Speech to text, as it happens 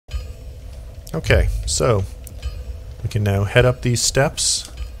Okay, so we can now head up these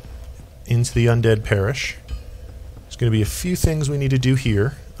steps into the Undead Parish. There's going to be a few things we need to do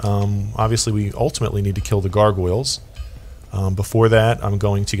here. Obviously, we ultimately need to kill the gargoyles. Before that, I'm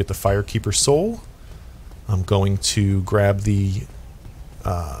going to get the Firekeeper Soul. I'm going to grab the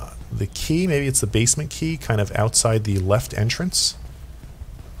key, maybe it's the basement key, kind of outside the left entrance.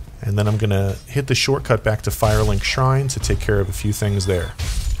 And then I'm going to hit the shortcut back to Firelink Shrine to take care of a few things there.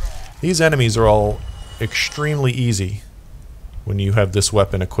 These enemies are all extremely easy when you have this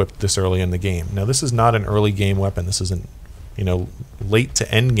weapon equipped this early in the game. Now, this is not an early game weapon. This is an, late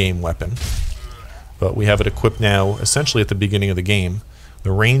to end game weapon. But we have it equipped now essentially at the beginning of the game.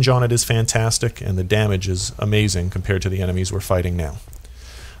 The range on it is fantastic, and the damage is amazing compared to the enemies we're fighting now.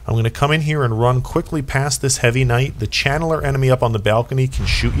 I'm going to come in here and run quickly past this heavy knight. The channeler enemy up on the balcony can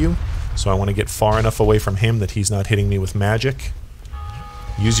shoot you, so I want to get far enough away from him that he's not hitting me with magic.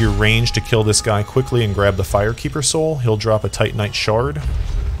 Use your range to kill this guy quickly and grab the Firekeeper Soul. He'll drop a Titanite Shard,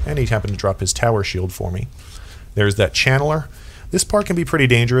 and he happened to drop his Tower Shield for me. There's that channeler. This part can be pretty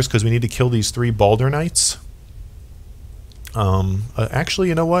dangerous because we need to kill these 3 Balder Knights. Actually,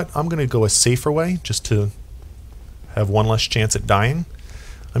 you know what? I'm going to go a safer way just to have one less chance at dying.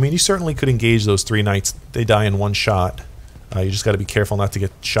 I mean, you certainly could engage those 3 knights. They die in one shot. You just got to be careful not to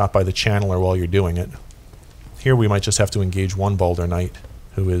get shot by the channeler while you're doing it. Here we might just have to engage 1 Balder Knight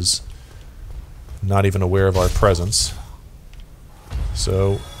who is not even aware of our presence.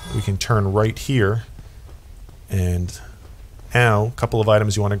 So we can turn right here, and now a couple of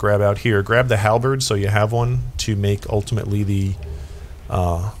items you want to grab out here. Grab the Halberd so you have one to make ultimately the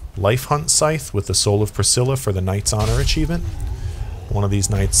Life Hunt Scythe with the Soul of Priscilla for the Knight's Honor achievement. One of these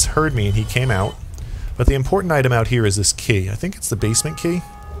knights heard me and he came out. But the important item out here is this key. I think it's the basement key.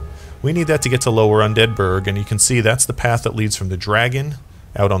 We need that to get to Lower Undead Burg, and you can see that's the path that leads from the dragon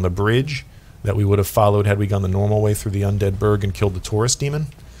out on the bridge that we would have followed had we gone the normal way through the Undead Burg and killed the Taurus Demon.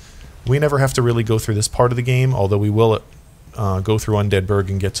 We never have to really go through this part of the game, although we will go through Undead Burg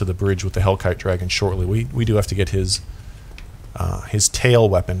and get to the bridge with the Hellkite Dragon shortly. We do have to get his tail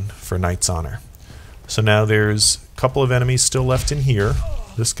weapon for Knight's Honor. So now there's a couple of enemies still left in here.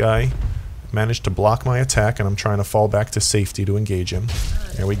 This guy managed to block my attack, and I'm trying to fall back to safety to engage him.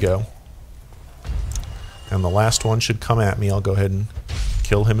 There we go. And the last one should come at me. I'll go ahead and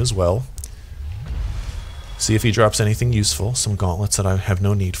kill him as well. See if he drops anything useful. Some gauntlets that I have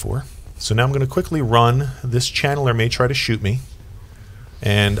no need for. So now I'm going to quickly run. This channeler may try to shoot me.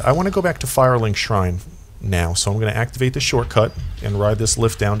 And I want to go back to Firelink Shrine now. So I'm going to activate the shortcut and ride this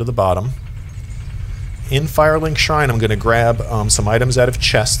lift down to the bottom. In Firelink Shrine, I'm going to grab some items out of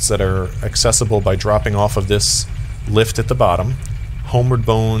chests that are accessible by dropping off of this lift at the bottom. Homeward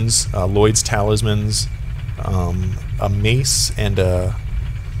Bones, Lloyd's Talismans, a mace, and a...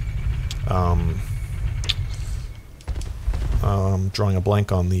 I'm drawing a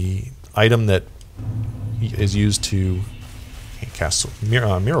blank on the item that is used to cast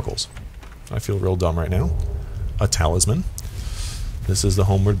miracles. I feel real dumb right now. A talisman. This is the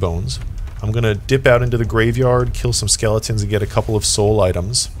Homeward Bones. I'm going to dip out into the graveyard, kill some skeletons, and get a couple of soul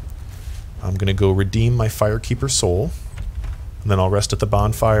items. I'm going to go redeem my Firekeeper Soul, and then I'll rest at the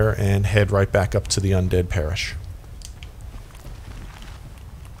bonfire and head right back up to the Undead Parish.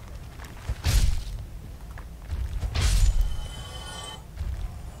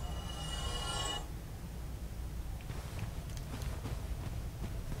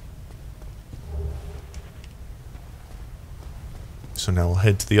 So now we'll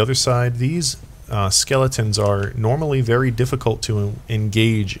head to the other side. These skeletons are normally very difficult to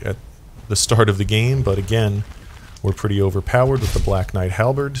engage at the start of the game, but again, we're pretty overpowered with the Black Knight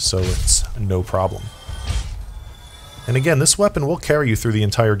Halberd, so it's no problem. And again, this weapon will carry you through the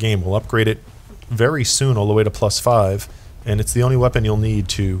entire game. We'll upgrade it very soon all the way to +5, and it's the only weapon you'll need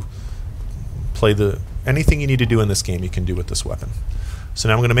to play anything you need to do in this game you can do with this weapon. So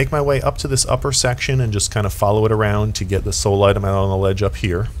now I'm going to make my way up to this upper section and just kind of follow it around to get the soul item out on the ledge up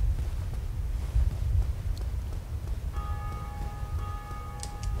here.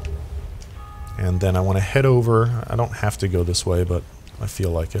 And then I want to head over. I don't have to go this way, but I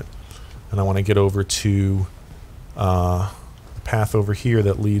feel like it. And I want to get over to the path over here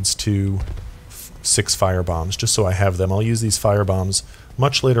that leads to 6 firebombs, just so I have them. I'll use these firebombs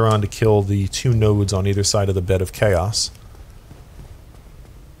much later on to kill the 2 nodes on either side of the Bed of Chaos.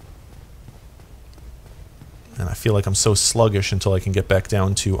 And I feel like I'm so sluggish until I can get back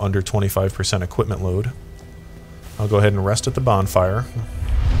down to under 25% equipment load. I'll go ahead and rest at the bonfire.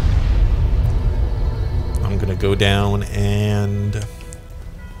 I'm going to go down and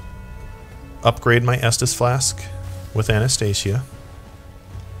upgrade my Estus Flask with Anastasia.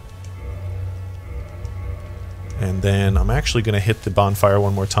 And then I'm actually going to hit the bonfire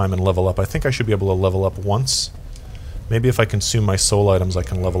one more time and level up. I think I should be able to level up once. Maybe if I consume my soul items, I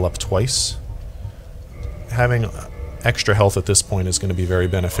can level up twice. Having extra health at this point is going to be very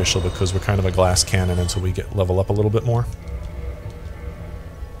beneficial because we're kind of a glass cannon until we get level up a little bit more.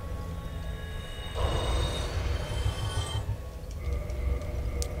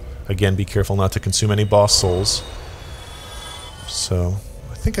 Again, be careful not to consume any boss souls. So,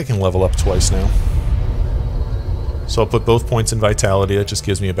 I think I can level up twice now. So I'll put both points in vitality. That just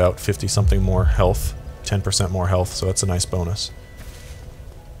gives me about 50-something more health. 10% more health, so that's a nice bonus.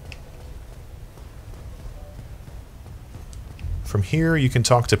 From here, you can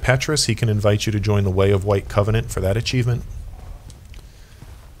talk to Petrus. He can invite you to join the Way of White Covenant for that achievement.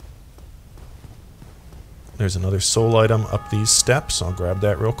 There's another soul item up these steps. I'll grab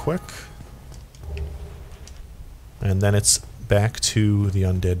that real quick. And then it's back to the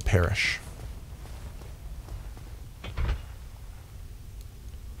Undead Parish.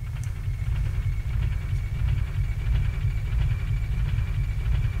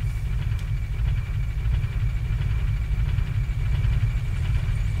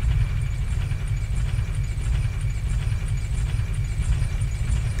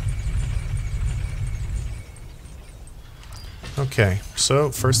 Okay, so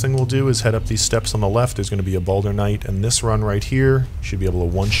first thing we'll do is head up these steps on the left. There's going to be a Balder Knight, and this run right here, should be able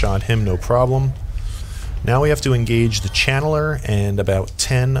to one-shot him, no problem. Now we have to engage the Channeler and about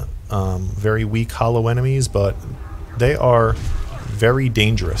 10 very weak hollow enemies, but they are very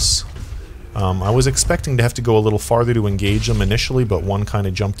dangerous. I was expecting to have to go a little farther to engage them initially, but one kind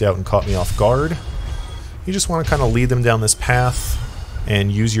of jumped out and caught me off guard. You just want to kind of lead them down this path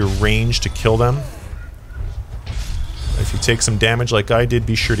and use your range to kill them. If you take some damage like I did,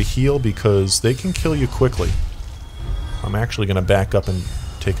 be sure to heal because they can kill you quickly. I'm actually going to back up and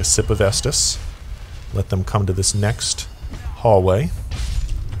take a sip of Estus. Let them come to this next hallway.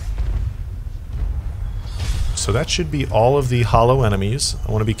 So that should be all of the hollow enemies.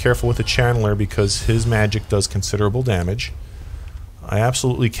 I want to be careful with the Channeler because his magic does considerable damage. I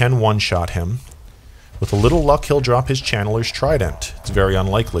absolutely can one-shot him. With a little luck, he'll drop his Channeler's Trident. It's very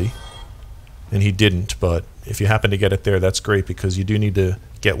unlikely. And he didn't, but if you happen to get it there, that's great because you do need to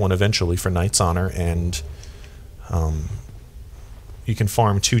get one eventually for Knight's Honor, and you can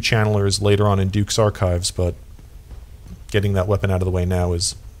farm 2 Channelers later on in Duke's Archives, but getting that weapon out of the way now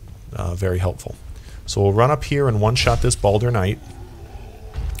is very helpful. So we'll run up here and one-shot this Balder Knight,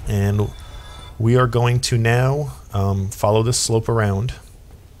 and we are going to now follow this slope around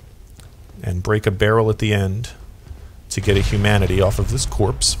and break a barrel at the end to get a humanity off of this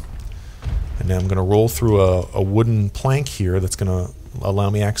corpse. And now I'm going to roll through a wooden plank here that's going to allow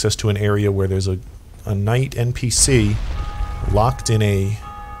me access to an area where there's a knight NPC locked in a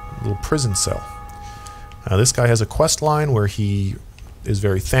little prison cell. Now this guy has a quest line where he is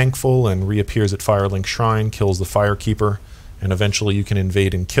very thankful and reappears at Firelink Shrine, kills the Firekeeper, and eventually you can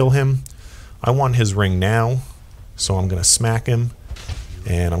invade and kill him. I want his ring now, so I'm going to smack him,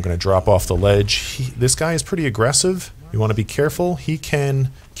 and I'm going to drop off the ledge. This guy is pretty aggressive. You want to be careful. He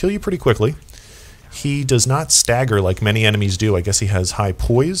can kill you pretty quickly. He does not stagger like many enemies do. I guess he has high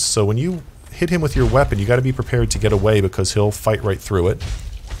poise, so when you hit him with your weapon, you got to be prepared to get away because he'll fight right through it.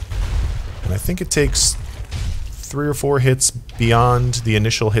 And I think it takes 3 or 4 hits beyond the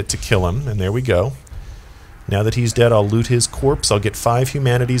initial hit to kill him, and there we go. Now that he's dead, I'll loot his corpse. I'll get 5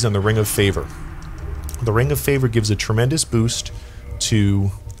 humanities and the Ring of Favor. The Ring of Favor gives a tremendous boost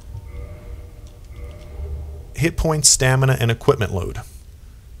to hit points, stamina, and equipment load.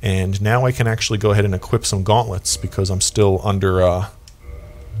 And now I can actually go ahead and equip some gauntlets because I'm still under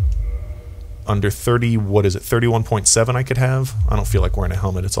 30, what is it, 31.7 I could have? I don't feel like wearing a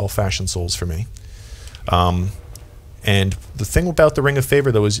helmet. It's all fashion souls for me. And the thing about the Ring of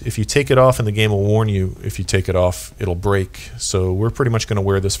Favor, though, is if you take it off, and the game will warn you if you take it off, it'll break. So we're pretty much going to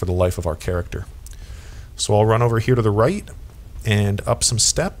wear this for the life of our character. So I'll run over here to the right and up some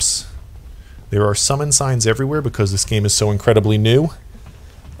steps. There are summon signs everywhere because this game is so incredibly new.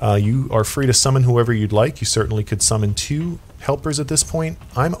 You are free to summon whoever you'd like. You certainly could summon 2 helpers at this point.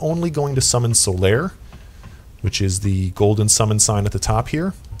 I'm only going to summon Solaire, which is the golden summon sign at the top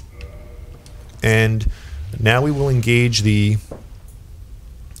here. And now we will engage the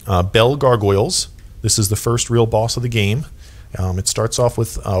Bell Gargoyles. This is the first real boss of the game. It starts off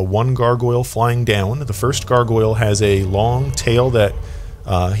with 1 gargoyle flying down. The first gargoyle has a long tail that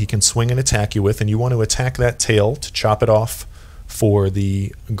he can swing and attack you with, and you want to attack that tail to chop it off for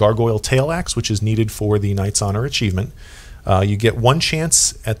the Gargoyle Tail Axe, which is needed for the Knight's Honor achievement. You get 1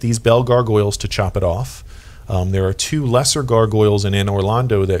 chance at these Bell Gargoyles to chop it off. There are 2 lesser gargoyles in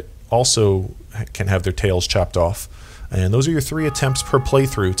Orlando that also can have their tails chopped off. And those are your 3 attempts per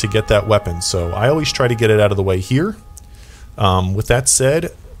playthrough to get that weapon. So I always try to get it out of the way here. With that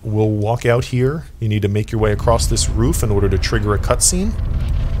said, we'll walk out here. You need to make your way across this roof in order to trigger a cutscene.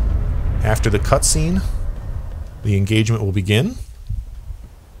 After the cutscene, the engagement will begin.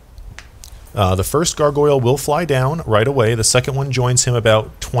 The first gargoyle will fly down right away. The second one joins him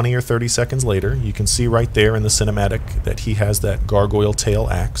about 20 or 30 seconds later. You can see right there in the cinematic that he has that gargoyle tail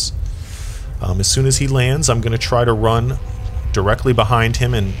axe. As soon as he lands, I'm going to try to run directly behind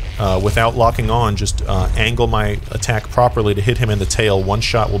him and without locking on, just angle my attack properly to hit him in the tail. One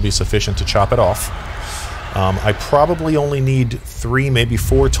shot will be sufficient to chop it off. I probably only need 3, maybe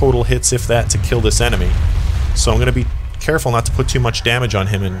 4 total hits, if that, to kill this enemy. So I'm going to be careful not to put too much damage on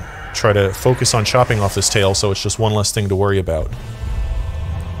him and try to focus on chopping off his tail so it's just one less thing to worry about.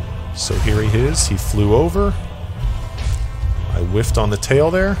 So here he is. He flew over. I whiffed on the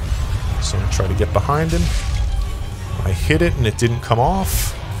tail there. So I'm going to try to get behind him. I hit it and it didn't come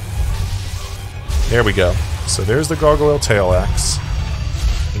off. There we go. So there's the gargoyle tail axe.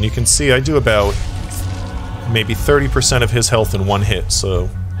 And you can see I do about maybe 30% of his health in one hit. So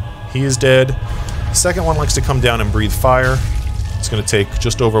he is dead. The second one likes to come down and breathe fire. It's going to take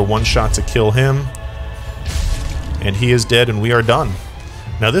just over 1 shot to kill him. And he is dead and we are done.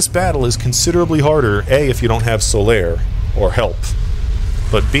 Now this battle is considerably harder, A, if you don't have Solaire or help.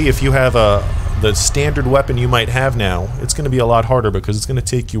 But B, if you have the standard weapon you might have now, it's going to be a lot harder because it's going to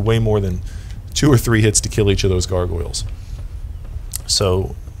take you way more than 2 or 3 hits to kill each of those gargoyles.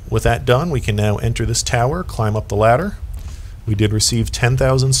 So with that done, we can now enter this tower, climb up the ladder. We did receive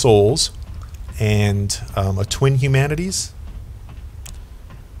 10,000 souls and a Twin Humanities.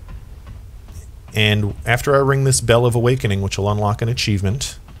 And after I ring this Bell of Awakening, which will unlock an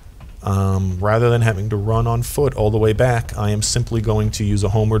achievement, rather than having to run on foot all the way back, I am simply going to use a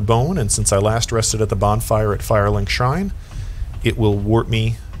Homeward Bone, and since I last rested at the bonfire at Firelink Shrine, it will warp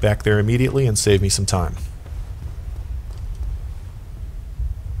me back there immediately and save me some time.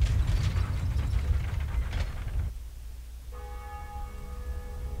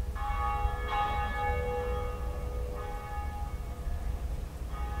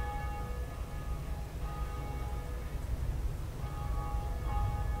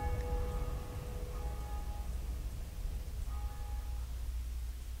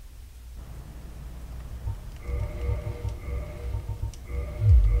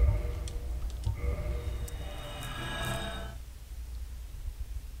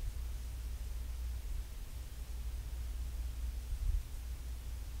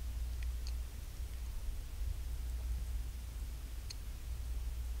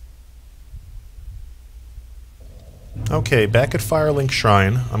 Okay, back at Firelink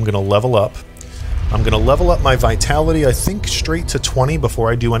Shrine, I'm going to level up. I'm going to level up my Vitality, I think, straight to 20 before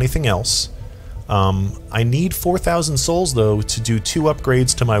I do anything else. I need 4,000 souls, though, to do 2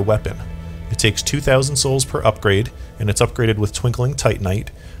 upgrades to my weapon. It takes 2,000 souls per upgrade, and it's upgraded with Twinkling Titanite.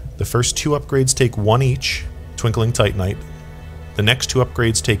 The first 2 upgrades take 1 each, Twinkling Titanite. The next 2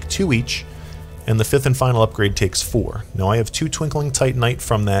 upgrades take 2 each, and the 5th and final upgrade takes 4. Now I have 2 Twinkling Titanite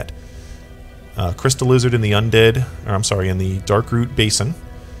from that Crystal Lizard in the Undead, or I'm sorry, in the Darkroot Basin.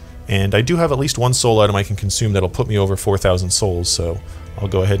 And I do have at least 1 soul item I can consume that'll put me over 4,000 souls, so I'll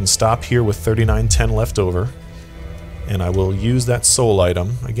go ahead and stop here with 3910 left over. And I will use that soul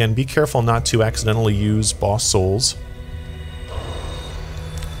item. Again, be careful not to accidentally use boss souls.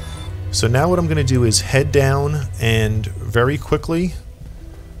 So now what I'm going to do is head down and very quickly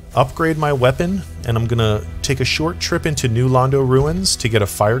upgrade my weapon, and I'm going to take a short trip into New Londo Ruins to get a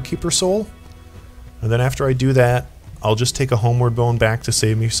Firekeeper soul. And then after I do that, I'll just take a Homeward Bone back to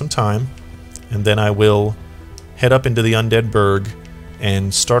save me some time, and then I will head up into the Undead Burg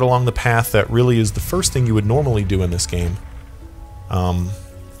and start along the path that really is the first thing you would normally do in this game.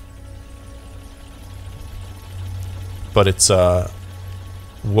 But it's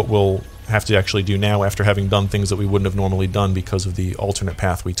what we'll have to actually do now after having done things that we wouldn't have normally done because of the alternate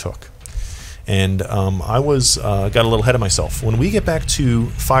path we took. And I got a little ahead of myself. When we get back to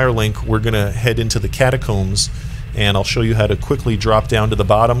Firelink, we're going to head into the Catacombs, and I'll show you how to quickly drop down to the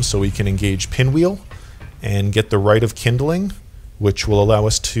bottom so we can engage Pinwheel and get the Rite of Kindling, which will allow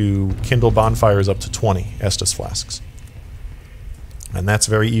us to kindle bonfires up to 20 Estus flasks. And that's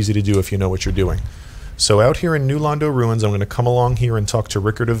very easy to do if you know what you're doing. So out here in New Londo Ruins, I'm going to come along here and talk to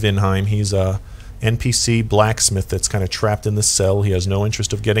Rickard of Vinheim. He's a NPC blacksmith that's kind of trapped in this cell. He has no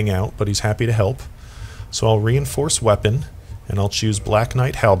interest of getting out, but he's happy to help. So I'll reinforce weapon, and I'll choose Black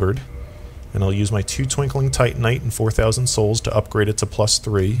Knight Halberd, and I'll use my 2 Twinkling Titanite and 4,000 souls to upgrade it to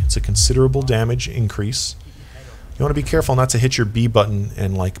 +3. It's a considerable damage increase. You want to be careful not to hit your B button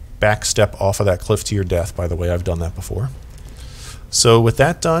and like back step off of that cliff to your death. By the way, I've done that before. So with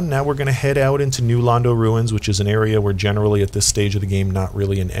that done, now we're going to head out into New Londo Ruins, which is an area we're generally at this stage of the game not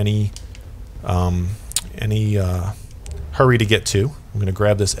really in any hurry to get to. I'm going to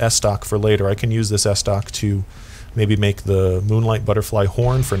grab this S-Stock for later. I can use this S-Stock to maybe make the Moonlight Butterfly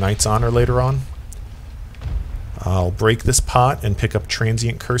Horn for Knight's Honor later on. I'll break this pot and pick up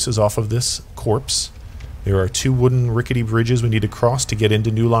transient curses off of this corpse. There are 2 wooden rickety bridges we need to cross to get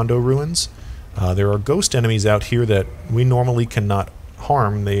into New Londo Ruins. There are ghost enemies out here that we normally cannot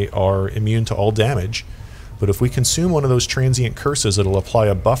harm. They are immune to all damage. But if we consume one of those transient curses, it'll apply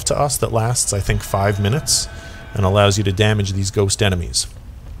a buff to us that lasts, I think, 5 minutes and allows you to damage these ghost enemies.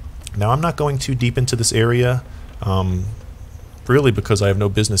 Now, I'm not going too deep into this area, really because I have no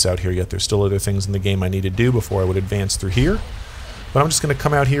business out here yet. There's still other things in the game I need to do before I would advance through here. But I'm just going to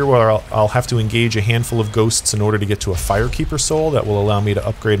come out here where I'll have to engage a handful of ghosts in order to get to a Firekeeper soul that will allow me to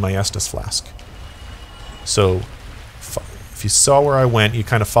upgrade my Estus Flask. So, if you saw where I went, you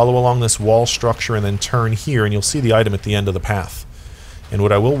kind of follow along this wall structure and then turn here, and you'll see the item at the end of the path. And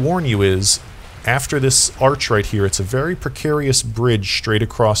what I will warn you is, after this arch right here, it's a very precarious bridge straight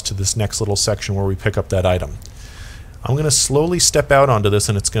across to this next little section where we pick up that item. I'm going to slowly step out onto this,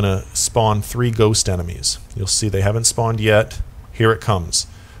 and it's going to spawn 3 ghost enemies. You'll see they haven't spawned yet. Here it comes.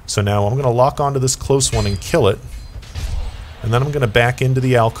 So now I'm going to lock onto this close one and kill it. And then I'm going to back into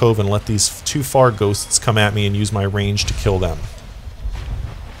the alcove and let these 2 far ghosts come at me and use my range to kill them.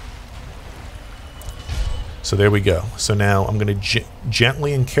 So there we go. So now I'm going to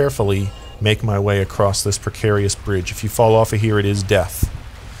gently and carefully make my way across this precarious bridge. If you fall off of here, it is death.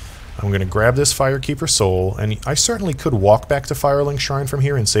 I'm going to grab this Firekeeper soul, and I certainly could walk back to Firelink Shrine from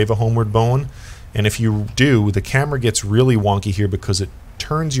here and save a homeward bone. And if you do, the camera gets really wonky here because it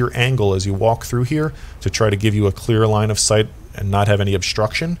turns your angle as you walk through here to try to give you a clear line of sight and not have any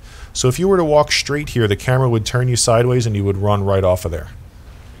obstruction. So if you were to walk straight here, the camera would turn you sideways and you would run right off of there.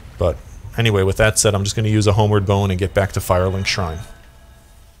 But anyway, with that said, I'm just going to use a homeward bone and get back to Firelink Shrine.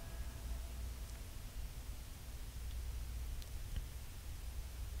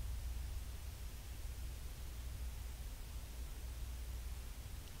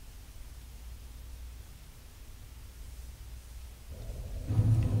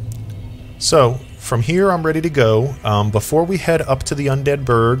 So, from here I'm ready to go. Before we head up to the Undead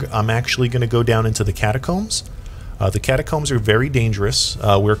Burg, I'm actually going to go down into the Catacombs. The Catacombs are very dangerous.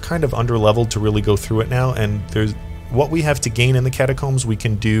 We're kind of under-leveled to really go through it now, and what we have to gain in the Catacombs we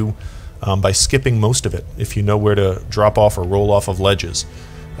can do by skipping most of it, if you know where to drop off or roll off of ledges.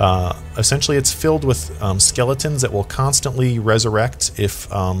 Essentially it's filled with skeletons that will constantly resurrect if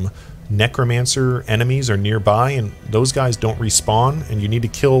necromancer enemies are nearby, and those guys don't respawn, and you need to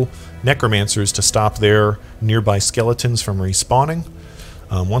kill necromancers to stop their nearby skeletons from respawning.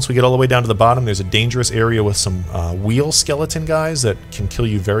 Once we get all the way down to the bottom, there's a dangerous area with some wheel skeleton guys that can kill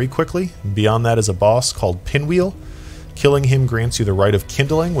you very quickly. Beyond that is a boss called Pinwheel. Killing him grants you the Rite of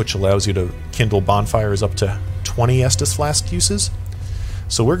Kindling, which allows you to kindle bonfires up to 20 Estus Flask uses.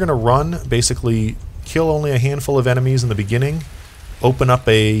 So we're going to run, basically kill only a handful of enemies in the beginning, open up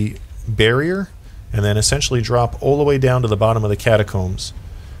a barrier, and then essentially drop all the way down to the bottom of the Catacombs.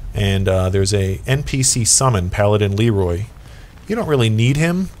 And there's a NPC summon, Paladin Leroy. You don't really need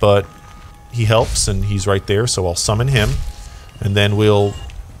him, but he helps, and he's right there, so I'll summon him. And then we'll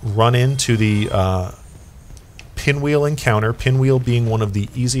run into the Pinwheel encounter, Pinwheel being one of the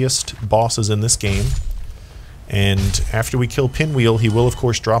easiest bosses in this game. And after we kill Pinwheel, he will of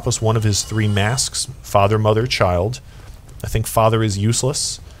course drop us one of his 3 masks, Father, Mother, Child. I think Father is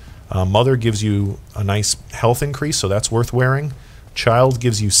useless. Mother gives you a nice health increase, so that's worth wearing. Child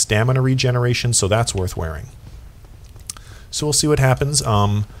gives you stamina regeneration, so that's worth wearing. So we'll see what happens.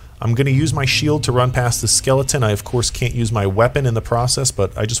 I'm going to use my shield to run past the skeleton. I of course can't use my weapon in the process,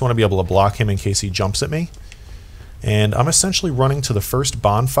 but I just want to be able to block him in case he jumps at me. And I'm essentially running to the first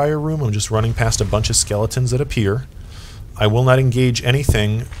bonfire room. I'm just running past a bunch of skeletons that appear. I will not engage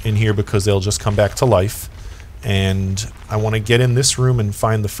anything in here because they'll just come back to life. And I want to get in this room and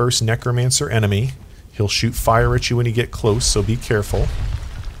find the first necromancer enemy. He'll shoot fire at you when you get close, so be careful.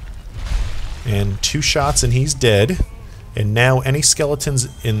 And 2 shots and he's dead. And now any skeletons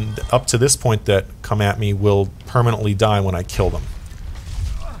up to this point that come at me will permanently die when I kill them.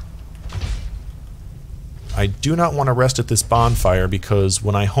 I do not want to rest at this bonfire because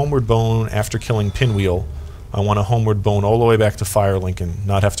when I homeward bone after killing Pinwheel, I want to homeward bone all the way back to Firelink and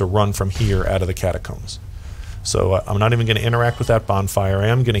not have to run from here out of the Catacombs. So I'm not even going to interact with that bonfire. I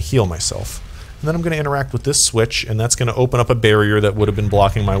am going to heal myself. And then I'm going to interact with this switch, and that's going to open up a barrier that would have been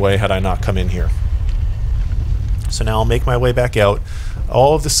blocking my way had I not come in here. So now I'll make my way back out.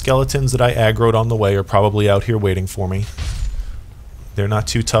 All of the skeletons that I aggroed on the way are probably out here waiting for me. They're not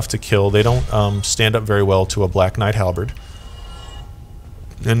too tough to kill. They don't stand up very well to a Black Knight Halberd.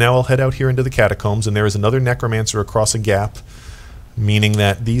 And now I'll head out here into the Catacombs, and there is another Necromancer across a gap, meaning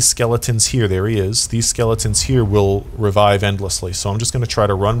that these skeletons here, there he is, these skeletons here will revive endlessly. So I'm just going to try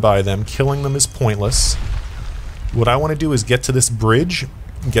to run by them. Killing them is pointless. What I want to do is get to this bridge,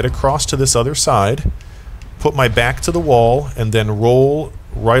 get across to this other side, put my back to the wall, and then roll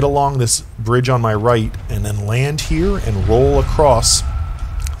right along this bridge on my right, and then land here and roll across.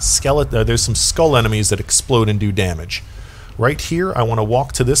 There's some skull enemies that explode and do damage. Right here, I want to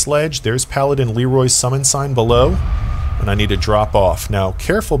walk to this ledge. There's Paladin Leroy's summon sign below, and I need to drop off. Now,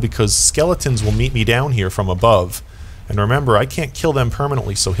 careful, because skeletons will meet me down here from above. And remember, I can't kill them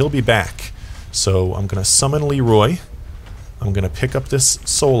permanently, so he'll be back. So I'm going to summon Leroy. I'm going to pick up this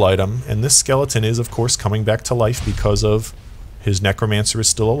soul item, and this skeleton is, of course, coming back to life because of his necromancer is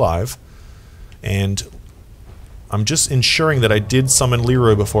still alive. And I'm just ensuring that I did summon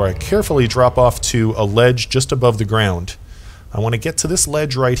Leroy before I carefully drop off to a ledge just above the ground. I want to get to this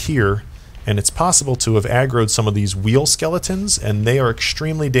ledge right here, and it's possible to have aggroed some of these wheel skeletons, and they are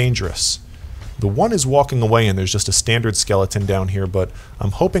extremely dangerous. The one is walking away, and there's just a standard skeleton down here, but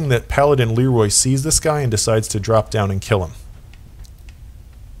I'm hoping that Paladin Leroy sees this guy and decides to drop down and kill him.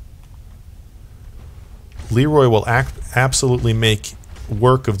 Leroy will absolutely make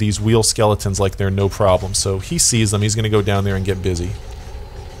work of these wheel skeletons like they're no problem, so he sees them. He's going to go down there and get busy.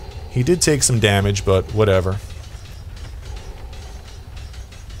 He did take some damage, but whatever.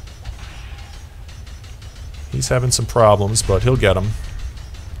 He's having some problems, but he'll get them.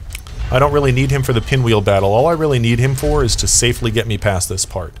 I don't really need him for the Pinwheel battle. All I really need him for is to safely get me past this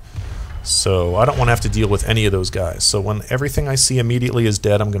part. So I don't want to have to deal with any of those guys. So when everything I see immediately is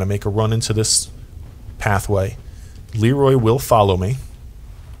dead, I'm going to make a run into this pathway. Leroy will follow me.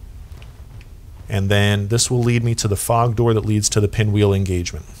 And then this will lead me to the fog door that leads to the Pinwheel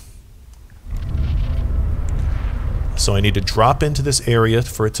engagement. So I need to drop into this area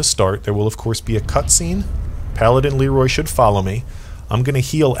for it to start. There will, of course, be a cutscene. Paladin Leroy should follow me. I'm going to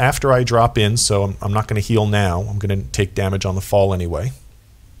heal after I drop in, so I'm not going to heal now. I'm going to take damage on the fall anyway.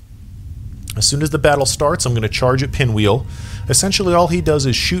 As soon as the battle starts, I'm going to charge at Pinwheel. Essentially, all he does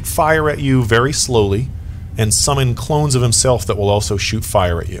is shoot fire at you very slowly and summon clones of himself that will also shoot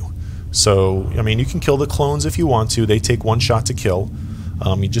fire at you. So, I mean, you can kill the clones if you want to. They take one shot to kill.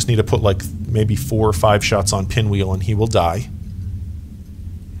 You just need to put like maybe 4 or 5 shots on Pinwheel and he will die.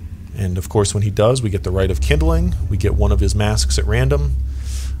 And of course when he does, we get the Rite of Kindling. We get one of his masks at random.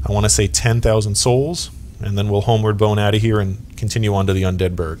 I want to say 10,000 souls. And then we'll homeward bone out of here and continue on to the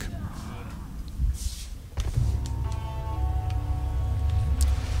Undead Burg.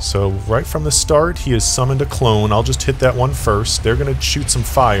 So right from the start, he has summoned a clone. I'll just hit that one first. They're going to shoot some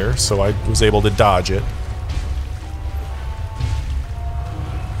fire, so I was able to dodge it.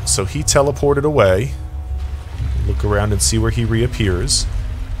 So he teleported away. Look around and see where he reappears.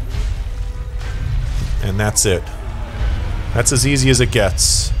 And that's it. That's as easy as it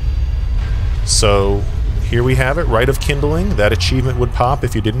gets. So here we have it, Rite of Kindling. That achievement would pop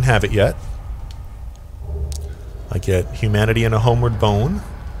if you didn't have it yet. I get humanity and a homeward bone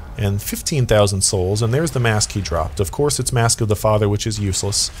and 15,000 souls, and there's the mask he dropped. Of course it's Mask of the Father, which is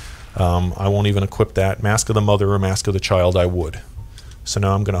useless. I won't even equip that. Mask of the Mother or Mask of the Child I would. So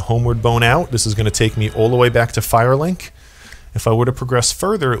now I'm going to homeward bone out. This is going to take me all the way back to Firelink. If I were to progress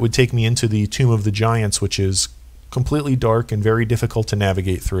further, it would take me into the Tomb of the Giants, which is completely dark and very difficult to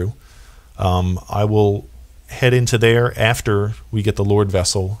navigate through. I will head into there after we get the Lord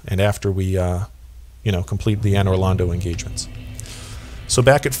Vessel and after we complete the Anor Londo engagements. So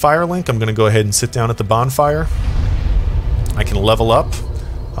back at Firelink, I'm going to go ahead and sit down at the bonfire. I can level up.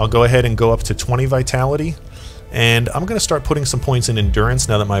 I'll go ahead and go up to 20 Vitality. And I'm going to start putting some points in Endurance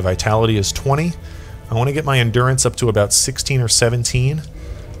now that my Vitality is 20. I want to get my Endurance up to about 16 or 17.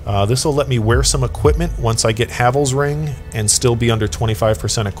 This will let me wear some equipment once I get Havel's Ring and still be under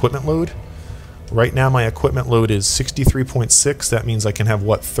 25% equipment load. Right now my equipment load is 63.6. That means I can have,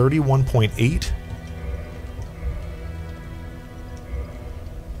 what, 31.8?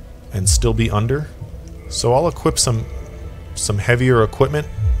 And still be under. So I'll equip some heavier equipment.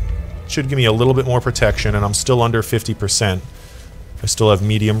 Should give me a little bit more protection, and I'm still under 50%. I still have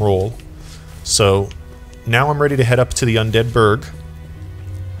medium roll. So now I'm ready to head up to the Undead Burg.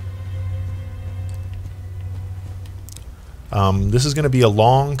 This is going to be a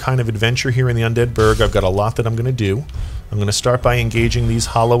long kind of adventure here in the Undead Burg. I've got a lot that I'm going to do. I'm going to start by engaging these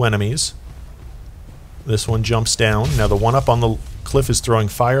hollow enemies. This one jumps down. Now the one up on the cliff is throwing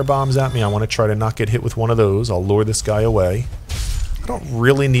fire bombs at me. I want to try to not get hit with one of those. I'll lure this guy away. I don't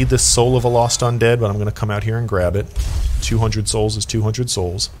really need this soul of a lost undead, but I'm going to come out here and grab it. 200 souls is 200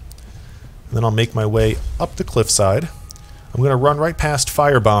 souls. And then I'll make my way up the cliffside. I'm going to run right past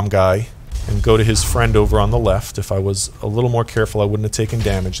Firebomb guy and go to his friend over on the left. If I was a little more careful, I wouldn't have taken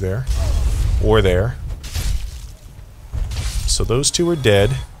damage there. Or there. So those two are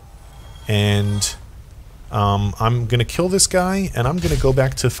dead. And I'm going to kill this guy, and I'm going to go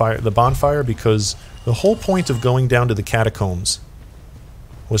back to the bonfire, because the whole point of going down to the Catacombs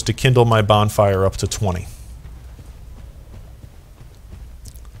was to kindle my bonfire up to 20.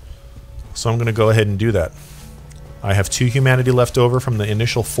 So I'm going to go ahead and do that. I have 2 humanity left over from the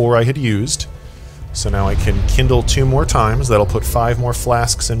initial 4 I had used. So now I can kindle 2 more times. That'll put 5 more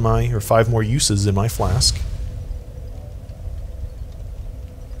flasks in my, or 5 more uses in my flask.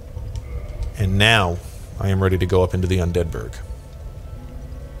 And now I am ready to go up into the Undead Burg.